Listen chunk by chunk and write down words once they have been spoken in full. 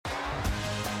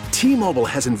T-Mobile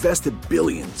has invested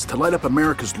billions to light up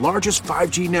America's largest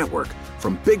 5G network,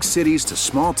 from big cities to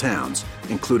small towns,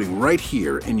 including right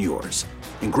here in yours.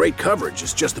 And great coverage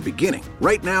is just the beginning.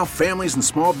 Right now, families and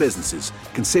small businesses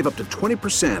can save up to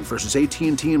 20% versus AT&T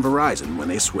and Verizon when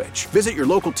they switch. Visit your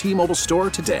local T-Mobile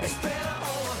store today.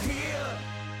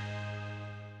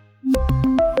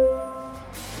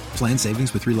 Plan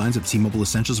savings with 3 lines of T-Mobile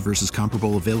Essentials versus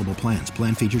comparable available plans.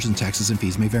 Plan features and taxes and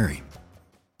fees may vary.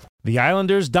 The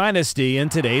Islanders dynasty in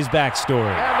today's backstory.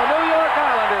 And the New York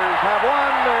Islanders have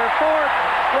won their 4th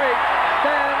straight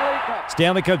Stanley Cup.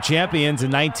 Stanley Cup champions in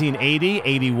 1980,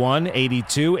 81,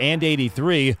 82, and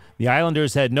 83. The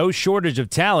Islanders had no shortage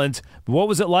of talent, but what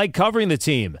was it like covering the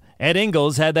team? Ed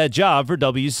Ingles had that job for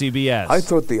WCBS. I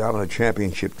thought the Islander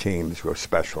championship teams were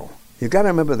special. You've got to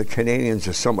remember the Canadians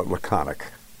are somewhat laconic.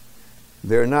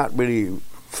 They're not really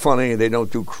funny. They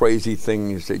don't do crazy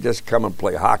things. They just come and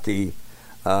play hockey.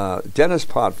 Dennis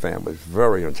Potvin was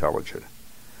very intelligent.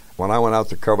 When I went out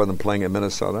to cover them playing in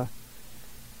Minnesota,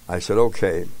 I said,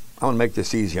 okay, I'm going to make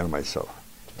this easy on myself.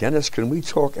 Dennis, can we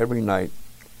talk every night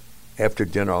after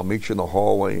dinner? I'll meet you in the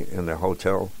hallway in the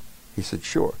hotel. He said,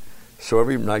 sure. So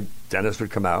every night, Dennis would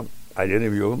come out. I'd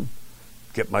interview him,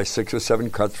 get my 6 or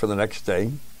 7 cuts for the next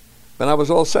day, and I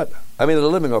was all set. I made a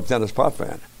living off Dennis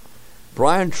Potvin.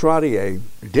 Brian Trottier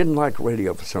didn't like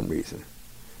radio for some reason.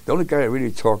 The only guy I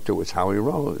really talked to was Howie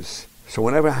Rose. So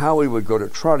whenever Howie would go to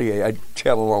Trottier, I'd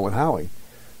tail along with Howie.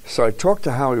 So I talked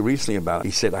to Howie recently about it.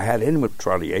 He said, I had in with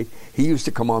Trottier. He used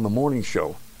to come on the morning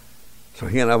show. So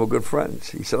he and I were good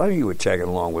friends. He said, I knew you were tagging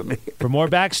along with me. For more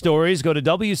backstories, go to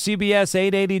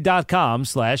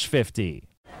WCBS880.com/50.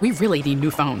 We really need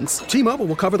new phones. T-Mobile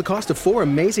will cover the cost of 4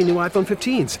 amazing new iPhone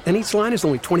 15s, and each line is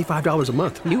only $25 a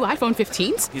month. New iPhone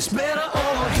 15s? It's better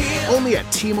over here. Only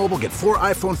at T-Mobile, get 4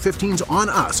 iPhone 15s on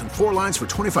us and 4 lines for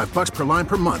 $25 per line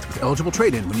per month with eligible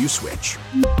trade-in when you switch.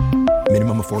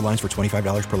 Minimum of 4 lines for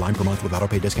 $25 per line per month with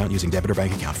autopay discount using debit or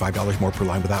bank account. $5 more per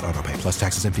line without autopay, plus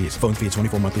taxes and fees. Phone fee at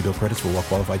 24 monthly bill credits for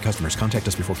well-qualified customers. Contact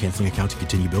us before canceling account to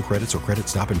continue bill credits or credit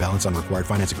stop and balance on required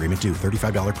finance agreement due.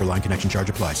 $35 per line connection charge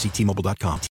applies. See T-Mobile.com.